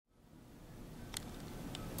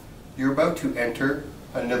You're about to enter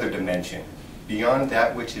another dimension, beyond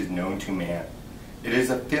that which is known to man. It is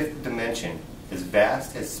a fifth dimension, as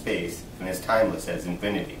vast as space and as timeless as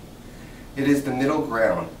infinity. It is the middle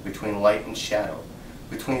ground between light and shadow,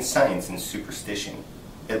 between science and superstition.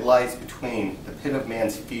 It lies between the pit of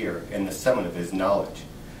man's fear and the summit of his knowledge.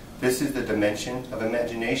 This is the dimension of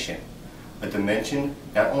imagination, a dimension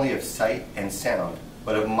not only of sight and sound,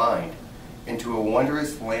 but of mind, into a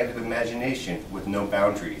wondrous land of imagination with no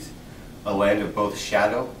boundaries, a land of both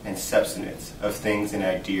shadow and substance, of things and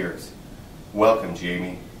ideas. Welcome,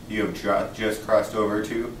 Jamie. You have just crossed over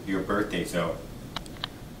to your birthday zone.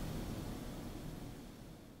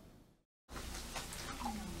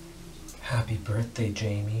 Happy birthday,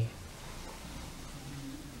 Jamie.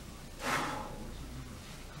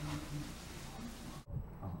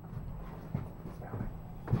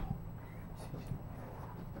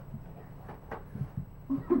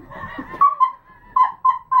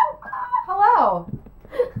 Hello.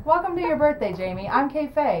 Welcome to your birthday, Jamie. I'm Kay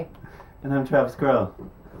Faye. And I'm Travis Grohl.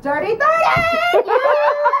 Dirty 30!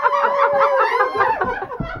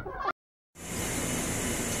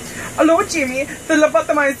 Hello, Jimmy. The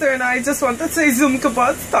lobotomizer and I just want to say Zoom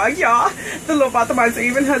kabats, yeah. The lobotomizer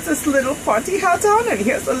even has this little party hat on, and he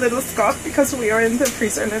has a little scarf because we are in the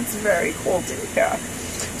freezer and it's very cold in here.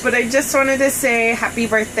 But I just wanted to say happy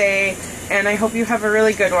birthday, and I hope you have a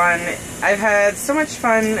really good one. I've had so much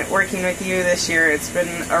fun working with you this year. It's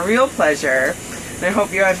been a real pleasure. And I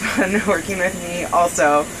hope you had fun working with me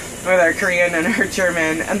also, with our Korean and our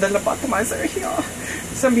German and the lobotomizer here.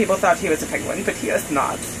 Some people thought he was a penguin, but he is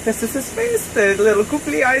not. This is his face, the little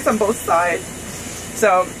googly eyes on both sides.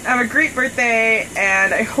 So, have a great birthday,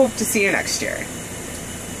 and I hope to see you next year.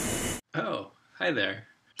 Oh, hi there.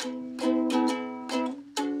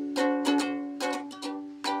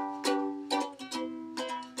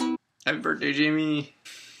 Happy birthday, Jamie.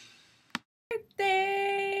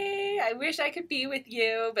 Birthday! I wish I could be with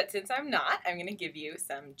you, but since I'm not, I'm going to give you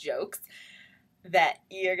some jokes that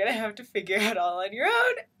you're going to have to figure out all on your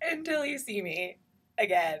own until you see me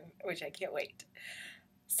again, which I can't wait.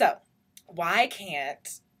 So, why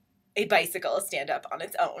can't a bicycle stand up on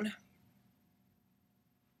its own?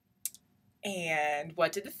 And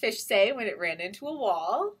what did the fish say when it ran into a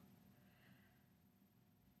wall?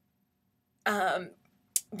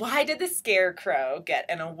 Why did the scarecrow get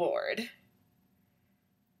an award?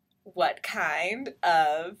 What kind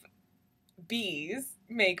of bees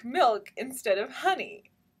make milk instead of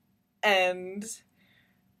honey? And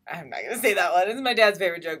I'm not gonna say that one. It's my dad's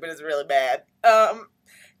favorite joke, but it's really bad.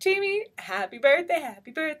 Jamie, happy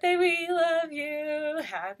birthday, we love you.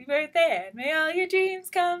 Happy birthday, and may all your dreams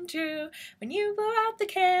come true. When you blow out the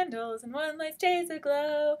candles and one light stays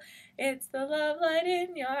aglow, it's the love light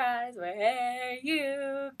in your eyes where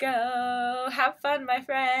you go. Have fun, my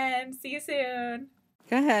friend. See you soon.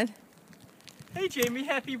 Go ahead. Hey Jamie,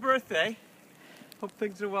 happy birthday. Hope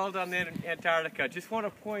things are well down there in Antarctica. Just want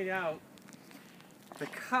to point out the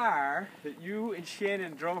car that you and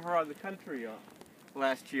Shannon drove around the country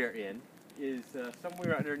last year in is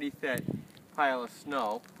somewhere underneath that pile of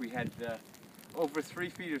snow. We had over 3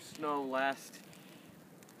 feet of snow last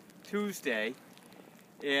Tuesday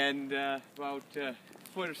and about a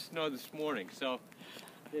foot of snow this morning. So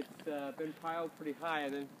it's been piled pretty high,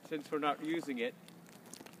 and then since we're not using it,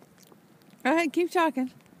 Go ahead, keep talking.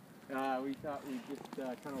 we thought we'd just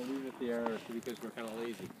kind of leave it there because we're kind of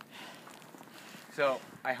lazy. So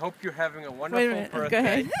I hope you're having a wonderful Wait a minute.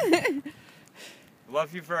 birthday. Go ahead.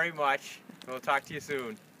 Love you very much. We'll talk to you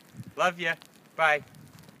soon. Love you. Bye.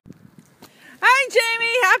 Hi,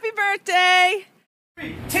 Jamie. Happy birthday.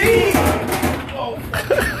 Oh.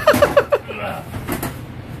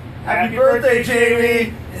 Happy birthday,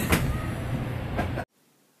 Jamie!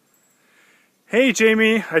 Hey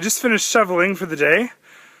Jamie, I just finished shoveling for the day.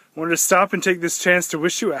 Wanted to stop and take this chance to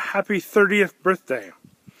wish you a happy 30th birthday.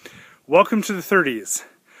 Welcome to the 30s.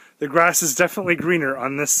 The grass is definitely greener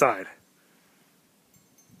on this side.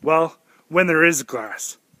 Well, when there is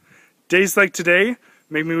grass. Days like today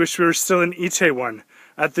make me wish we were still in Itaewon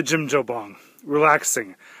at the Jimjilbang,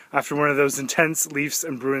 relaxing after one of those intense Leafs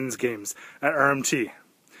and Bruins games at RMT.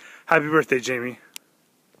 Happy birthday, Jamie.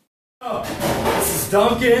 Oh, this is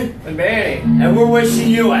Duncan and Manny, and we're wishing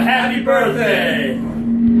you a happy birthday!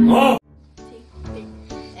 Oh.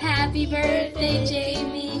 Happy birthday,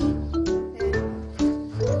 Jamie!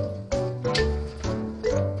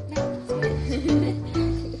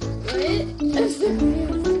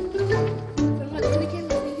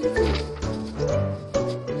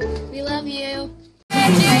 We love you.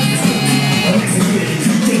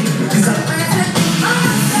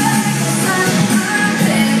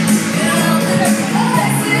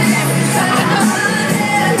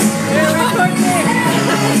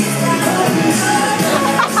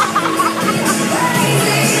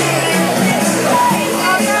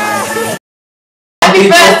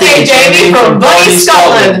 birthday, Jamie, from Bunny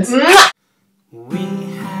Scotland! Mwah! We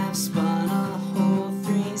have spun a whole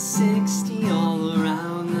 360 all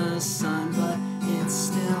around the sun, but it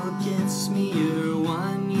still gets me. You're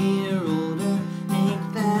 1 year older,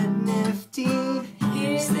 ain't that nifty?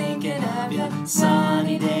 Here's thinking of ya,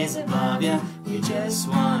 sunny days above ya. We just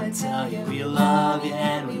wanna tell you we love you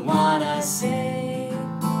and we wanna say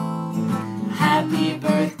happy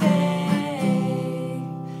birthday.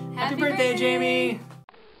 Happy birthday, Jamie!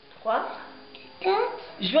 Quoi?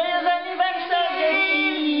 Joyeux anniversaire,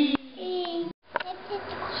 Jamie!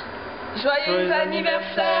 Joyeux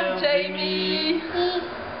anniversaire, Jamie!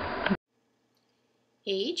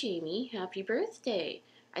 Hey Jamie, happy birthday.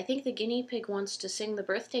 I think the guinea pig wants to sing the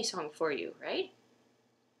birthday song for you, right?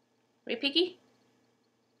 Right, Piggy?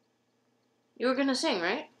 You were gonna sing,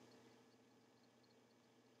 right?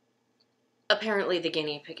 Apparently the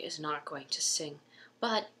guinea pig is not going to sing,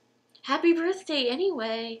 but happy birthday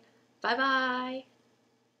anyway. Bye-bye.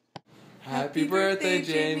 Happy birthday,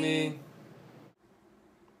 Jamie.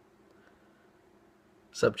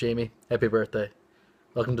 Sup, Jamie? Happy birthday.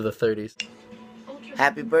 Welcome to the 30s.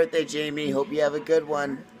 Happy birthday, Jamie. Hope you have a good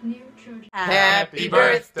one. Happy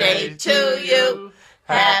birthday to you!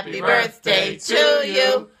 Happy birthday to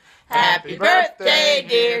you! Happy birthday,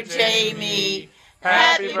 dear Jamie!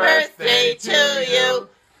 Happy birthday to you!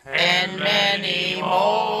 And many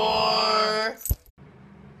more!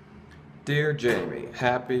 Dear Jamie,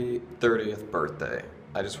 happy 30th birthday.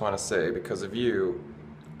 I just want to say, because of you,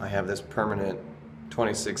 I have this permanent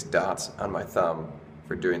 26 dots on my thumb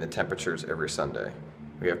for doing the temperatures every Sunday.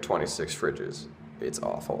 We have 26 fridges. It's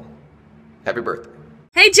awful. Happy birthday.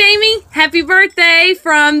 Hey Jamie, happy birthday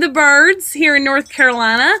from the Birds here in North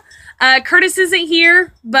Carolina. Curtis isn't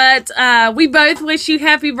here, but we both wish you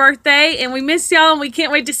happy birthday, and we miss y'all, and we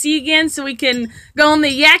can't wait to see you again so we can go on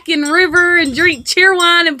the Yakin River and drink cheer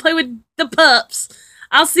wine and play with the pups.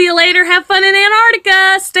 I'll see you later. Have fun in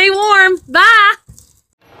Antarctica. Stay warm. Bye.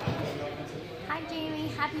 Hi Jamie,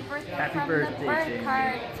 happy birthday Happy from birthday, the bird Jamie.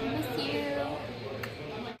 cards. Miss you.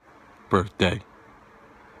 Birthday.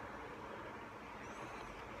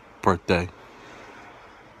 Birthday.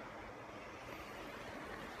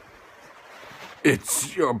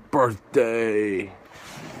 It's your birthday.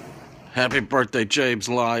 Happy birthday, James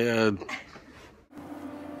Lyon.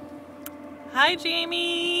 Hi,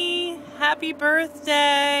 Jamie. Happy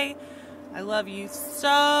birthday. I love you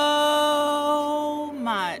so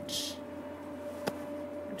much.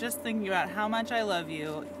 I'm just thinking about how much I love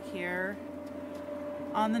you here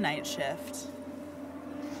on the night shift.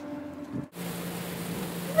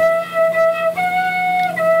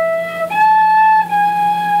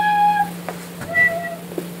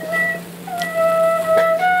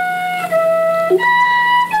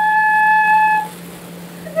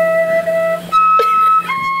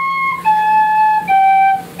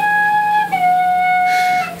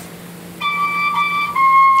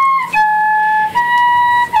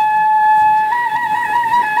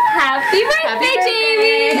 Happy birthday,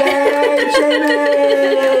 Jamie!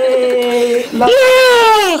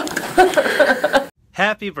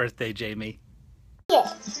 Happy birthday, Jamie.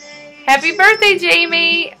 Happy birthday,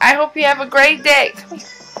 Jamie! I hope you have a great day. Come here.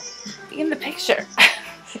 Be in the picture.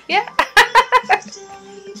 Yeah.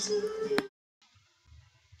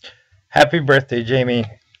 Happy birthday, Jamie.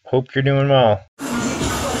 Hope you're doing well.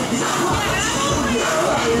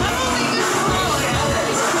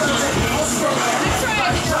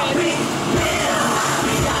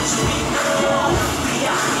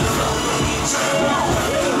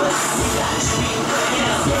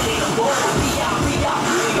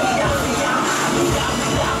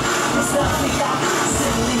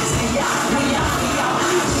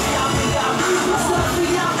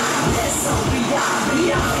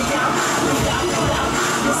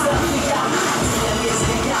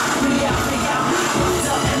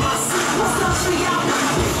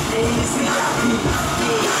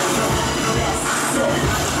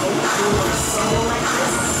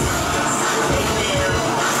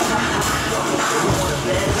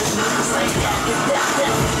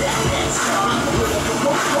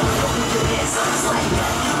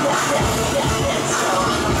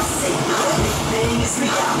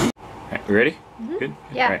 You ready? Good?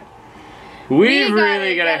 Yeah. All right. We've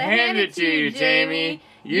really got to hand it to you, Jamie.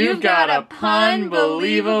 You've got a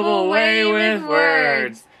pun-believable way with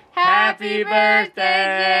words. Happy birthday!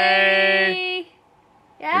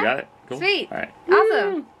 Yeah? You got it? Cool. Sweet. All right.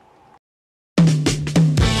 Awesome.